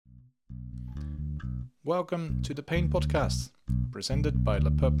Welcome to the Pain Podcast, presented by Le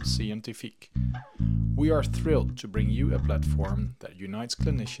Peuple Scientifique. We are thrilled to bring you a platform that unites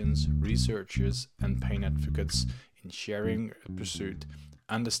clinicians, researchers, and pain advocates in sharing a pursuit,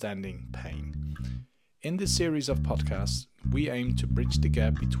 understanding pain. In this series of podcasts, we aim to bridge the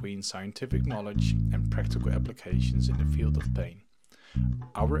gap between scientific knowledge and practical applications in the field of pain.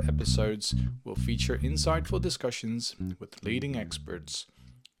 Our episodes will feature insightful discussions with leading experts,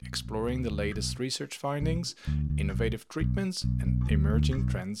 exploring the latest research findings, innovative treatments, and emerging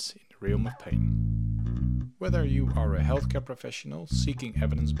trends in the realm of pain. Whether you are a healthcare professional seeking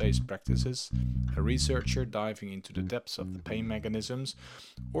evidence-based practices, a researcher diving into the depths of the pain mechanisms,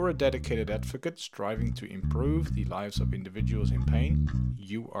 or a dedicated advocate striving to improve the lives of individuals in pain,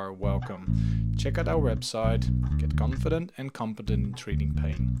 you are welcome. Check out our website, get confident and competent in treating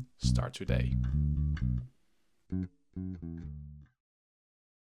pain. Start today.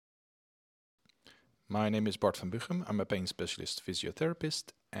 My name is Bart van Buchem. I'm a pain specialist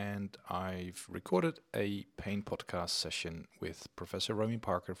physiotherapist, and I've recorded a pain podcast session with Professor Romy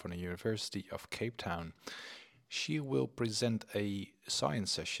from the University of Cape Town. She will present a science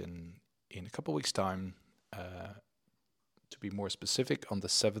session in a couple of weeks' time, to be more specific, on the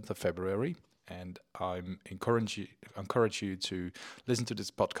 7th of February. And I'm encourage you to listen to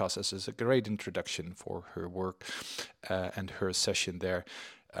this podcast as it's a great introduction for her work and her session there,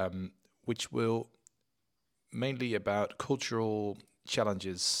 which will mainly about cultural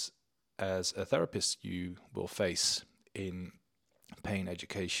challenges as a therapist you will face in pain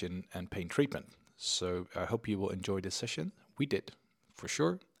education and pain treatment. So I hope you will enjoy this session. We did, for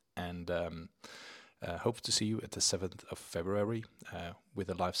sure. And hope to see you at the 7th of February with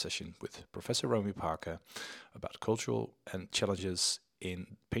a live session with Professor Romy about cultural and challenges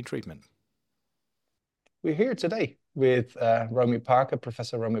in pain treatment. We're here today with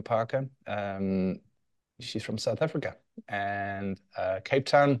Professor Romy Parker. She's from South Africa and Cape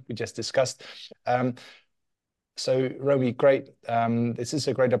Town, we just discussed. So Romy, great. This is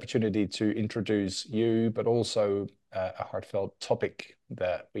a great opportunity to introduce you, but also a heartfelt topic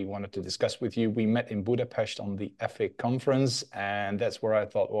that we wanted to discuss with you. We met in Budapest on the EFIC conference, and that's where I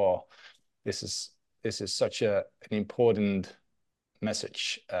thought, well, this is such an important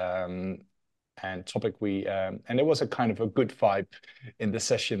message and topic. And it was a kind of a good vibe in the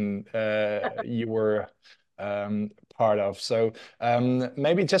session you were part of. So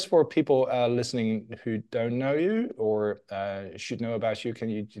maybe just for people listening who don't know you or should know about you, can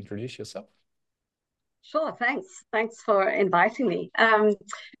you introduce yourself? Sure, thanks. Thanks for inviting me.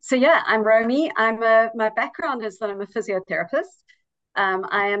 So yeah, I'm Romy. My background is that I'm a physiotherapist.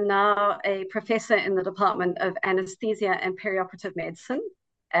 I am now a professor in the Department of Anesthesia and Perioperative Medicine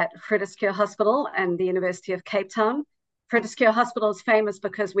at Groote Hospital and the University of Cape Town. Groote Hospital is famous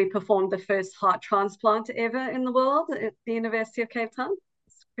because we performed the first heart transplant ever in the world at the University of Cape Town.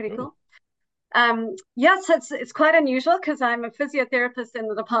 It's pretty cool. Yes, it's quite unusual because I'm a physiotherapist in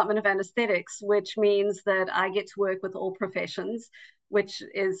the Department of Anesthetics, which means that I get to work with all professions, which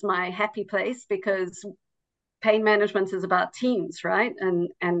is my happy place because pain management is about teams, right?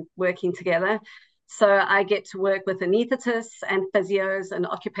 And working together. So I get to work with anesthetists and physios and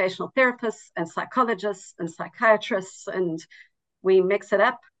occupational therapists and psychologists and psychiatrists, and we mix it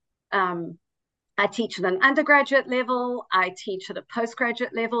up. I teach at an undergraduate level. I teach at a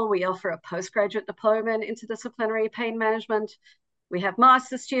postgraduate level. We offer a postgraduate diploma in interdisciplinary pain management. We have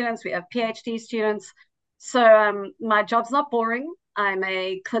master students. We have PhD students. So my job's not boring. I'm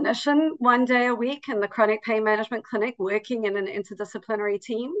a clinician 1 day a week in the chronic pain management clinic, working in an interdisciplinary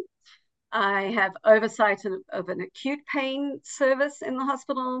team. I have oversight of an acute pain service in the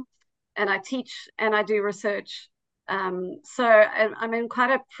hospital, and I teach and I do research. So I'm in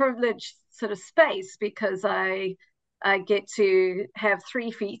quite a privileged sort of space because I get to have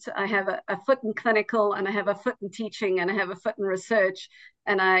 3 feet. I have a foot in clinical, and I have a foot in teaching, and I have a foot in research,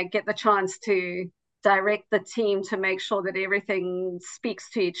 and I get the chance to direct the team to make sure that everything speaks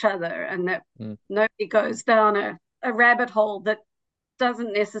to each other and that nobody goes down a rabbit hole that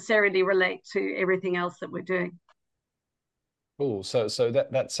doesn't necessarily relate to everything else that we're doing. Cool. So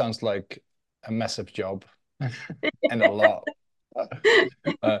that sounds like a massive job and a lot.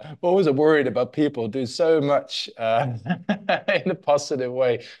 Always worried about people do so much in a positive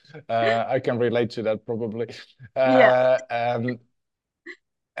way. I can relate to that probably.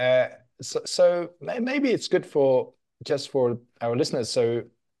 So maybe it's good for our listeners. So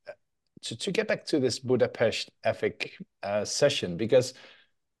to get back to this Budapest EFIC session, because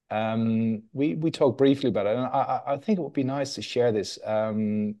we talked briefly about it, and I think it would be nice to share this.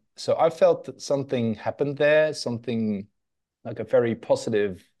 So I felt that something happened there, something like a very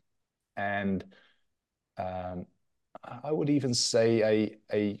positive and um, I would even say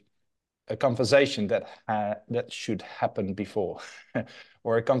a conversation that should happen before,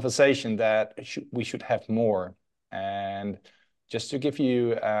 or a conversation that we should have more. And just to give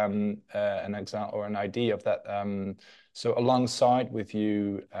you an example or an idea of that, so alongside with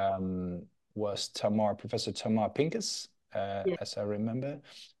you was Professor Tamar Pincus, Yeah. as I remember.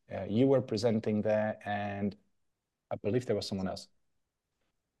 You were presenting there, and I believe there was someone else.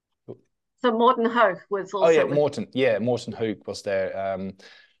 So Morten Hoch was Oh yeah, also with. Morten. Yeah, Morten Hoek was there.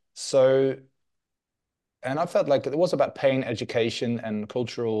 So, and I felt like it was about pain, education, and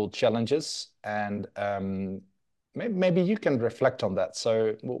cultural challenges. And maybe you can reflect on that.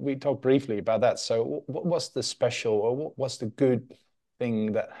 So we talked briefly about that. So what was the special, or what was the good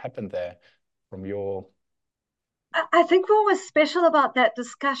thing that happened there from your? I think what was special about that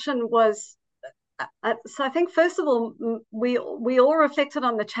discussion was, so I think first of all, we all reflected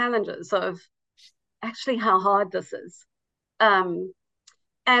on the challenges of actually how hard this is. Um,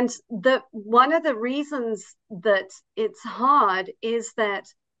 and the one of the reasons that it's hard is that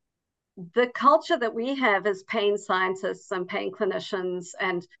the culture that we have as pain scientists and pain clinicians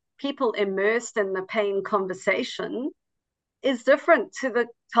and people immersed in the pain conversation is different to the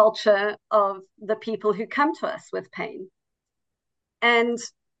culture of the people who come to us with pain. And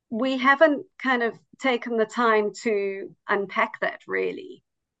we haven't kind of taken the time to unpack that really.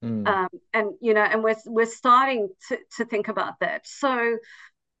 Mm, And and we're starting to think about that. So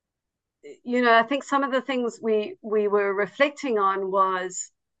I think some of the things we were reflecting on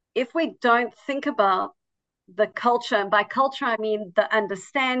was, if we don't think about the culture, and by culture I mean the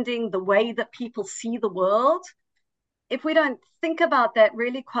understanding, the way that people see the world, if we don't think about that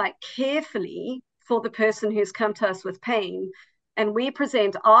really quite carefully for the person who's come to us with pain, and we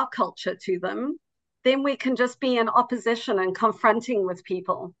present our culture to them, then we can just be in opposition and confronting with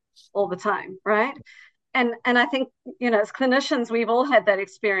people all the time, right? And I think, as clinicians, we've all had that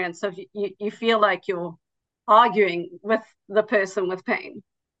experience of you feel like you're arguing with the person with pain.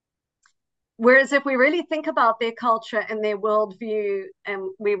 Whereas if we really think about their culture and their worldview, and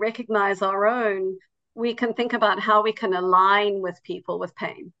we recognize our own, we can think about how we can align with people with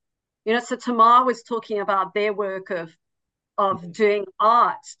pain. So Tamar was talking about their work of mm, doing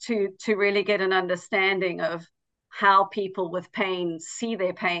art to really get an understanding of how people with pain see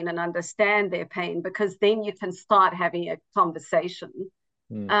their pain and understand their pain, because then you can start having a conversation.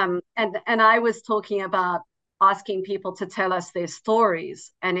 mm, And I was talking about asking people to tell us their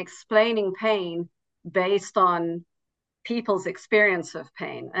stories and explaining pain based on people's experience of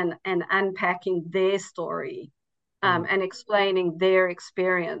pain, and unpacking their story, mm, and explaining their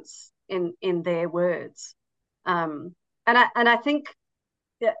experience in their words. Um, and I think,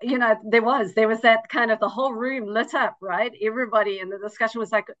 there was that kind of, the whole room lit up, right? Everybody in the discussion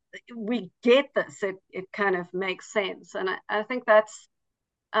was like, we get this. It kind of makes sense. And I think that's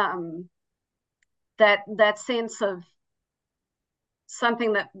um, that sense of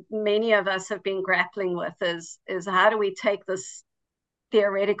something that many of us have been grappling with, is how do we take this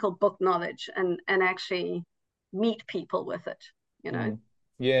theoretical book knowledge and actually meet people with it. mm.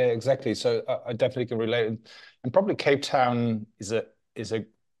 Yeah, exactly. So I definitely can relate, and probably Cape Town is a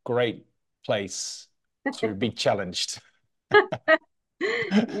great place to be challenged.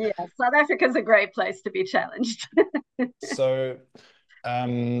 Yeah, South Africa's a great place to be challenged. So,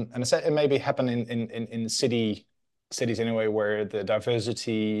 and I said it maybe happen in cities anyway, where the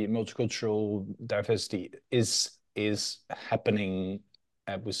diversity, multicultural diversity is happening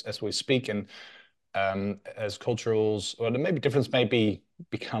as we speak, and as cultures, or maybe difference maybe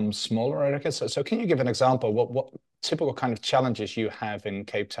become smaller, I guess. So can you give an example? What typical kind of challenges you have in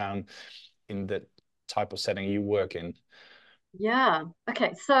Cape Town in the type of setting you work in? Yeah.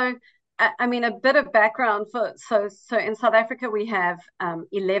 Okay. So, I mean, a bit of background for so in South Africa we have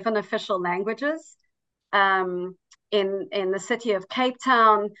 11 official languages. Um, in the city of Cape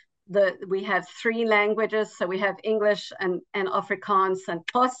Town, we have three languages. So we have English and Afrikaans and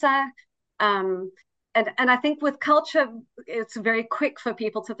Xhosa. Um, and I think with culture, it's very quick for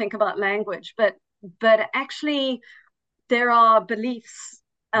people to think about language, but actually there are beliefs,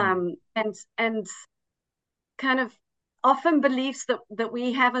 Mm, and kind of often beliefs that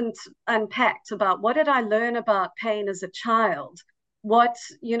we haven't unpacked, about what did I learn about pain as a child, what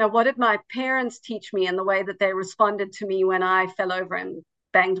did my parents teach me in the way that they responded to me when I fell over and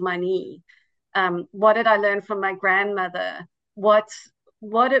banged my knee, what did I learn from my grandmother, what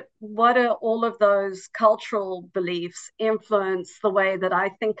are all of those cultural beliefs influence the way that I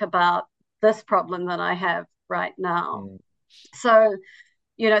think about this problem that I have right now. mm, So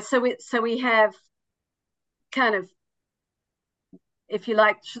so we have kind of if you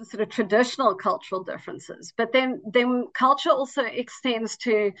like, sort of traditional cultural differences. But then culture also extends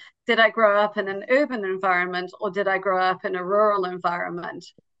to, did I grow up in an urban environment or did I grow up in a rural environment?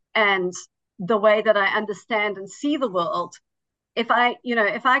 And the way that I understand and see the world, if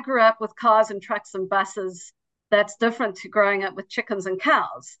I grew up with cars and trucks and buses, that's different to growing up with chickens and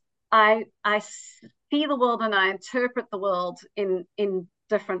cows. I see the world and I interpret the world in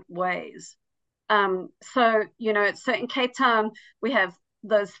different ways. So in Cape Town, we have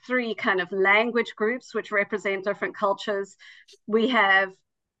those three kind of language groups which represent different cultures. We have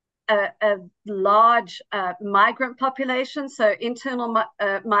a large migrant population, so internal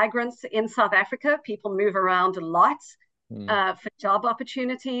migrants in South Africa. People move around a lot for job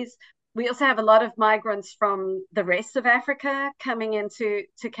opportunities. We also have a lot of migrants from the rest of Africa coming into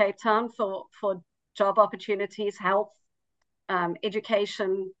Cape Town for job opportunities, health,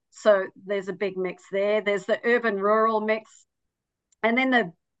 education. So there's a big mix there. There's the urban-rural mix. And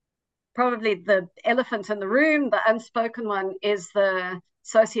then probably the elephant in the room, the unspoken one, is the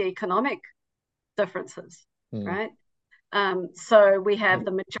socioeconomic differences, right? So we have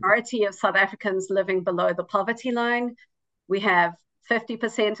the majority of South Africans living below the poverty line. We have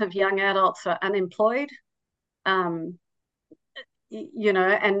 50% of young adults are unemployed. And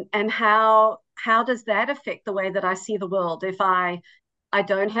how does that affect the way that I see the world? If I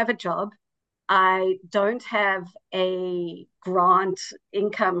don't have a job, I don't have a grant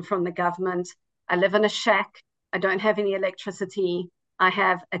income from the government, I live in a shack, I don't have any electricity, I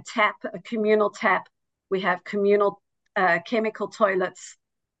have a tap, a communal tap, we have communal chemical toilets.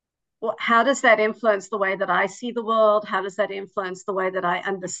 Well, how does that influence the way that I see the world? How does that influence the way that I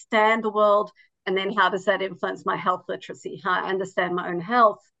understand the world? And then how does that influence my health literacy, how I understand my own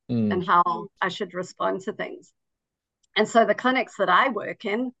health and how I should respond to things? And so the clinics that I work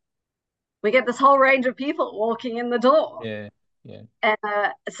in, we get this whole range of people walking in the door. Yeah, yeah. And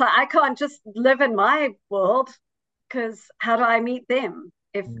so I can't just live in my world, because how do I meet them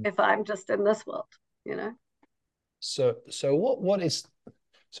if I'm just in this world, So what is,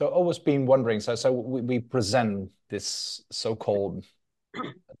 so I've always been wondering, so we present this so-called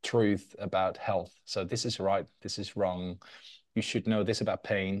truth about health. So this is right, this is wrong. You should know this about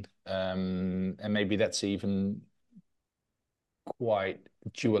pain. And maybe that's even quite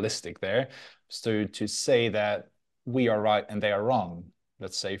dualistic there. So to say that we are right and they are wrong,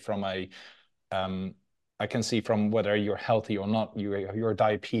 let's say from a, I can see from whether you're healthy or not, you're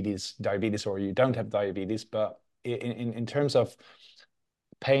diabetes or you don't have diabetes, but in terms of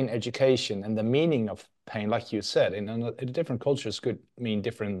pain education and the meaning of pain, like you said, in different cultures could mean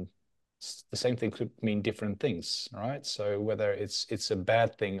different, the same thing could mean different things, right? So whether it's a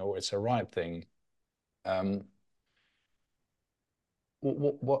bad thing or it's a right thing.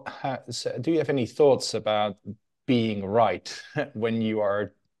 Do you have any thoughts about being right when you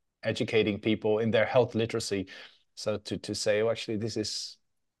are educating people in their health literacy? So to say, oh, actually, this is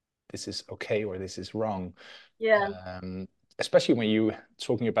okay or this is wrong. Yeah. Especially when you're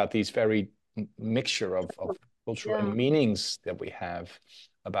talking about these very mixture of cultural and meanings that we have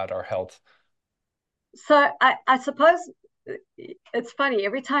about our health. So I suppose it's funny,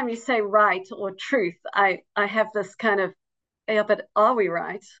 every time you say right or truth, I have this kind of, yeah, but are we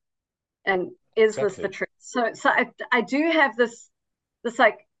right? And is this the truth? So I do have this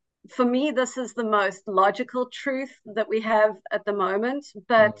like, for me, this is the most logical truth that we have at the moment,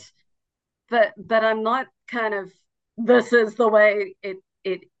 but I'm not kind of, this is the way it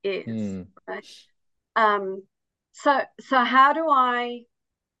is, right? So how do I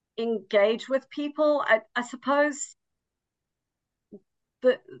engage with people? I suppose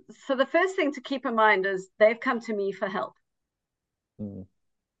the first thing to keep in mind is they've come to me for help.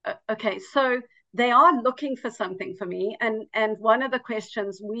 Okay, so they are looking for something for me, and one of the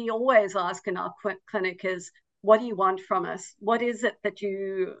questions we always ask in our clinic is, what do you want from us? What is it that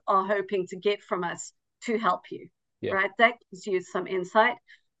you are hoping to get from us to help you? Right, that gives you some insight.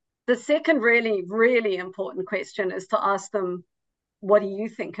 The second really, really important question is to ask them, what do you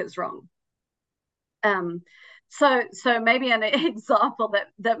think is wrong? So maybe an example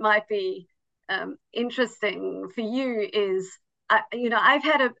that might be interesting for you is, I've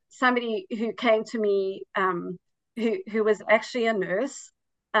had somebody who came to me who was actually a nurse,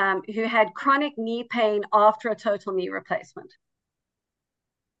 who had chronic knee pain after a total knee replacement.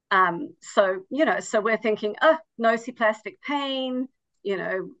 So we're thinking, oh, nociplastic pain,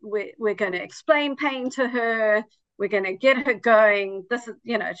 we're going to explain pain to her, we're going to get her going. This is,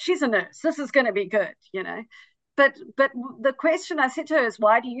 she's a nurse, this is going to be good, But the question I said to her is,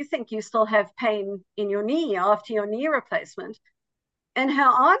 why do you think you still have pain in your knee after your knee replacement? And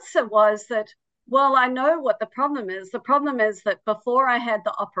her answer was that well, I know what the problem is. The problem is that before I had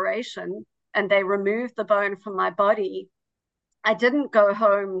the operation and they removed the bone from my body, I didn't go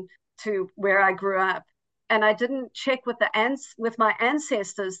home to where I grew up, and I didn't check with with my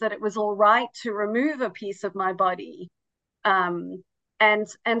ancestors that it was all right to remove a piece of my body. Um,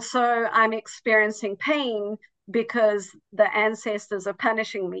 and so I'm experiencing pain because the ancestors are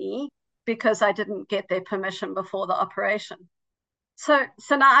punishing me because I didn't get their permission before the operation. So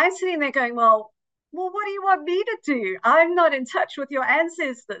now I'm sitting there going, well, what do you want me to do? I'm not in touch with your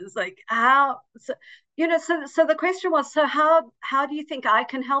ancestors. Like how, so, so the question was, so how do you think I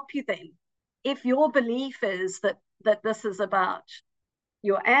can help you then? If your belief is that this is about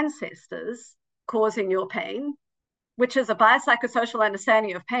your ancestors causing your pain, which is a biopsychosocial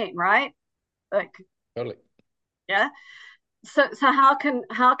understanding of pain, right? Like, Totally. yeah. So how can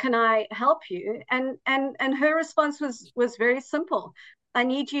I help you? And her response was very simple. I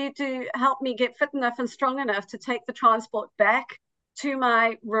need you to help me get fit enough and strong enough to take the transport back to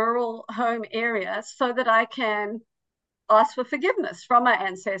my rural home area so that I can ask for forgiveness from my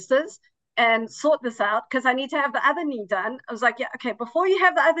ancestors and sort this out because I need to have the other knee done. I was like, yeah, okay, before you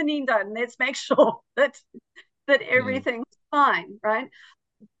have the other knee done, let's make sure that everything's fine, right?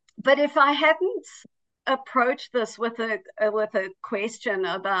 But if I hadn't approached this with a question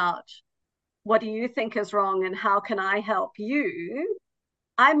about what do you think is wrong and how can I help you,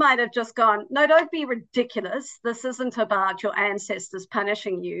 I might have just gone, no, don't be ridiculous. This isn't about your ancestors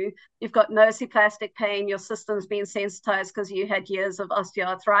punishing you. You've got nociplastic pain. Your system's been sensitized because you had years of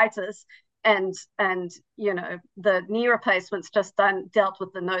osteoarthritis. And the knee replacement's just dealt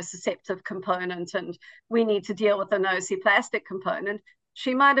with the nociceptive component, and we need to deal with the nociplastic component.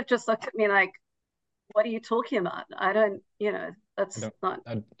 She might have just looked at me like, what are you talking about? I don't, that's not.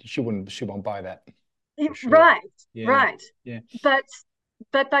 She won't buy that. For sure. Right, Yeah. right. Yeah. But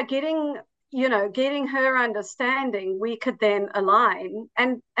by getting her understanding, we could then align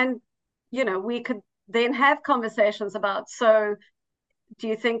and we could then have conversations about, so do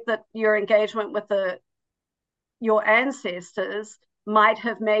you think that your engagement with your ancestors might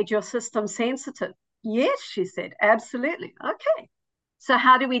have made your system sensitive? Yes, she said, absolutely. Okay. So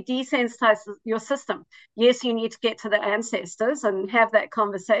how do we desensitize your system? Yes, you need to get to the ancestors and have that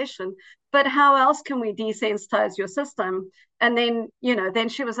conversation, but how else can we desensitize your system? And then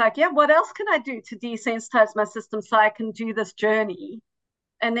she was like, yeah, what else can I do to desensitize my system so I can do this journey?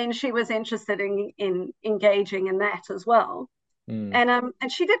 And then she was interested in engaging in that as well. And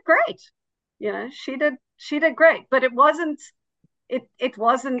she did great. She did great, but it wasn't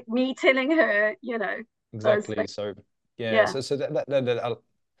me telling her, Exactly. So yeah, yeah. so that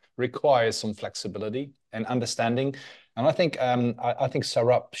requires some flexibility and understanding. And I think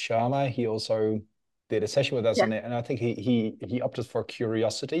Saurabh Sharma, he also did a session with us Yeah. on it, and I think he opted for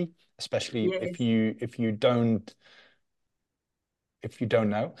curiosity, especially Yes. if you don't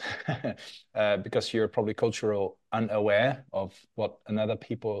know, because you're probably cultural unaware of what another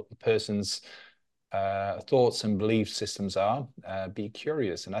person's thoughts and belief systems are. Be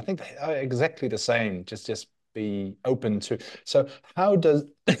curious, and I think they are exactly the same. Just be open to. So how does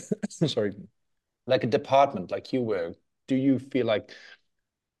sorry, like a department like you were, do you feel like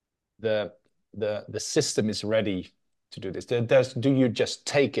the the system is ready to do this? Do you just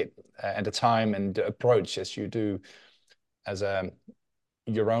take it at a time and approach as you do as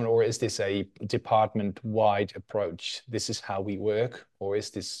your own, or is this a department-wide approach? This is how we work, or is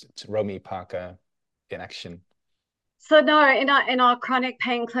this Romy Parker in action? So no, in our chronic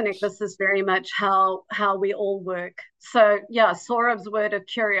pain clinic, this is very much how we all work. So yeah, Saurabh's word of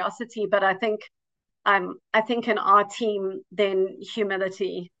curiosity, but I think in our team, then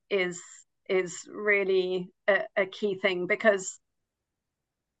humility is really a key thing, because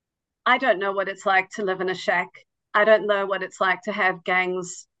I don't know what it's like to live in a shack. I don't know what it's like to have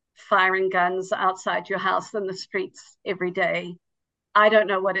gangs firing guns outside your house in the streets every day. I don't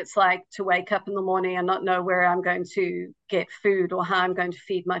know what it's like to wake up in the morning and not know where I'm going to get food or how I'm going to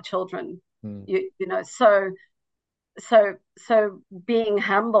feed my children. So being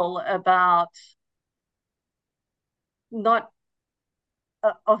humble about not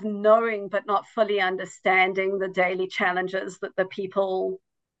of knowing but not fully understanding the daily challenges that the people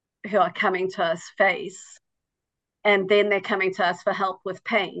who are coming to us face, and then they're coming to us for help with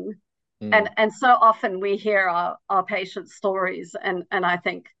pain. And so often we hear our patients' stories, and I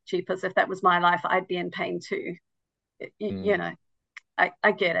think, jeepers, if that was my life, I'd be in pain too.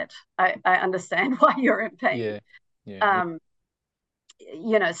 I get it. I understand why you're in pain. Yeah, yeah,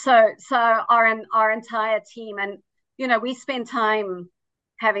 So our entire team, and we spend time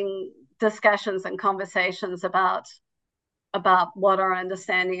having discussions and conversations about about what our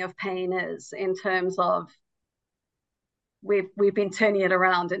understanding of pain is in terms of we've been turning it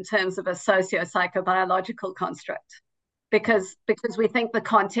around in terms of a socio-psychobiological construct because we think the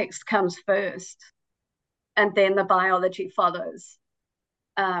context comes first and then the biology follows.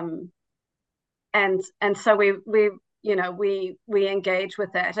 And so we engage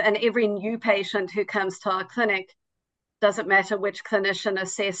with that. And every new patient who comes to our clinic, doesn't matter which clinician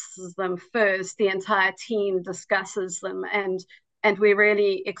assesses them first, the entire team discusses them, and we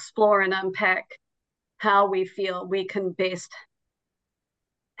really explore and unpack how we feel we can best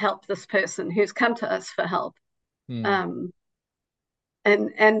help this person who's come to us for help. And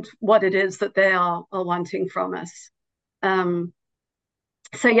what it is that they are wanting from us.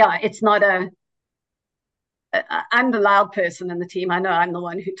 So yeah, it's not I'm the loud person in the team. I know I'm the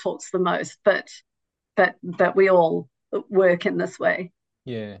one who talks the most, but we all work in this way.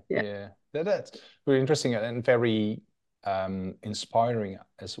 Yeah. That's really interesting and very inspiring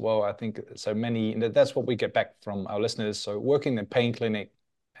as well. I think so many, that's what we get back from our listeners. So working in a pain clinic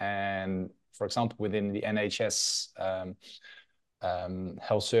and, for example, within the NHS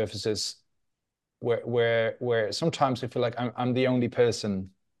health services, where sometimes I feel like I'm the only person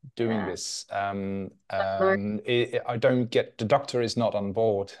doing this. I don't get, the doctor is not on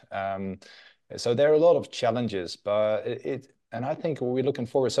board. So there are a lot of challenges, but and I think we're looking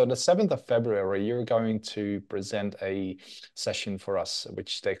forward. So the 7th of February, you're going to present a session for us,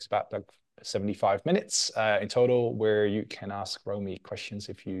 which takes about like 75 minutes in total, where you can ask Romy questions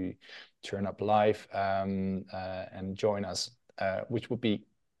if you turn up live and join us, which would be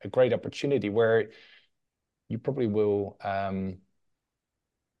a great opportunity where you probably will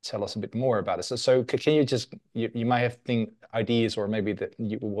tell us a bit more about it. So can you just, you might have ideas, or maybe that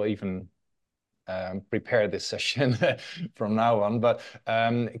you will even prepare this session from now on, but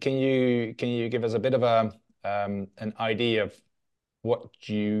can you give us a bit of an idea of what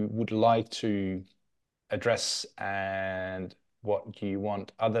you would like to address and what you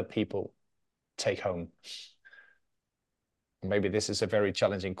want other people take home? Maybe this is a very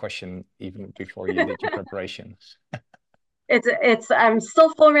challenging question even before you did your preparation. I'm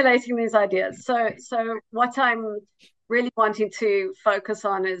still formulating these ideas. So what I'm really wanting to focus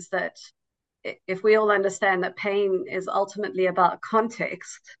on is that if we all understand that pain is ultimately about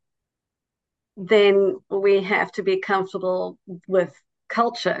context, then we have to be comfortable with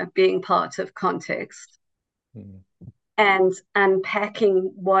culture being part of context and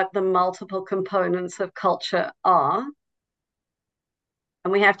unpacking what the multiple components of culture are.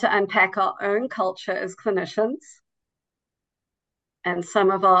 And we have to unpack our own culture as clinicians and some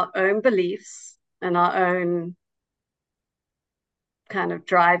of our own beliefs and our own kind of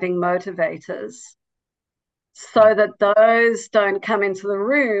driving motivators, so that those don't come into the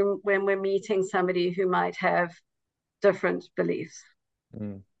room when we're meeting somebody who might have different beliefs.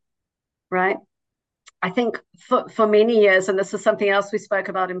 Right? I think for many years, and this is something else we spoke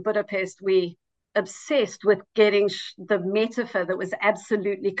about in Budapest, we obsessed with getting the metaphor that was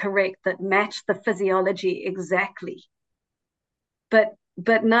absolutely correct, that matched the physiology exactly. But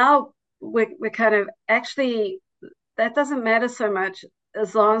now we're kind of, actually, that doesn't matter so much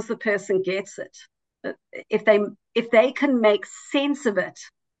as long as the person gets it. If they can make sense of it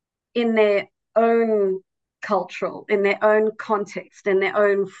in their own cultural, in their own context, in their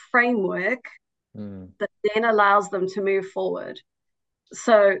own framework, that then allows them to move forward.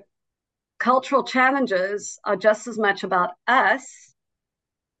 So cultural challenges are just as much about us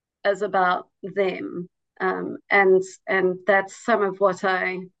as about them. And that's some of what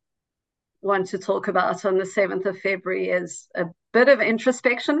I want to talk about on the 7th of February, is a bit of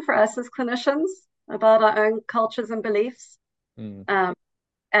introspection for us as clinicians about our own cultures and beliefs. And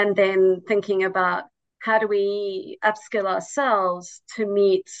then thinking about how do we upskill ourselves to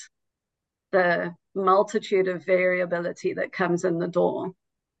meet the multitude of variability that comes in the door,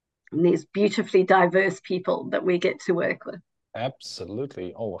 and these beautifully diverse people that we get to work with.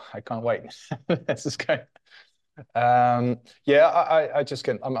 Absolutely. Oh, I can't wait. This is great. Yeah, I just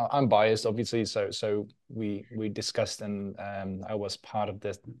can. I'm biased, obviously. So we discussed, and I was part of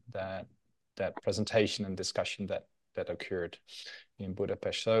that presentation and discussion that occurred in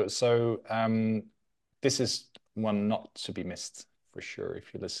Budapest. So this is one not to be missed for sure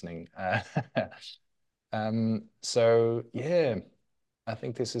if you're listening. So yeah, I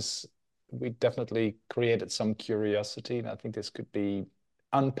think we definitely created some curiosity, and I think this could be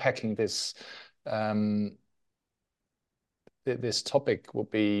unpacking this. This topic will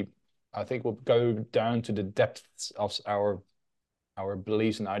be, I think, will go down to the depths of our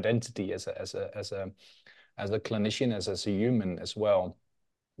beliefs and identity as a clinician, as a human as well.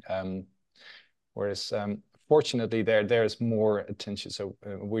 Whereas fortunately there's more attention. So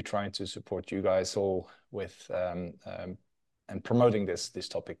we're trying to support you guys all with and promoting this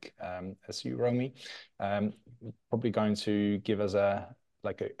topic as you, Romy. Probably going to give us a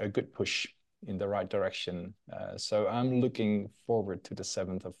good push in the right direction. So I'm looking forward to the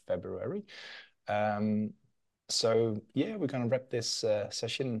 7th of February. So yeah, we're going to wrap this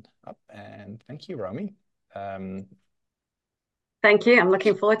session up, and thank you, Romy. Thank you. I'm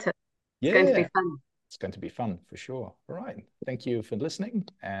looking forward to it. It's going to be Yeah, fun. it's going to be fun for sure. All right. Thank you for listening,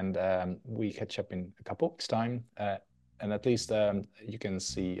 and we catch up in a couple weeks' time. And at least you can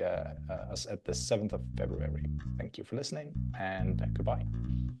see us at the 7th of February. Thank you for listening, and goodbye.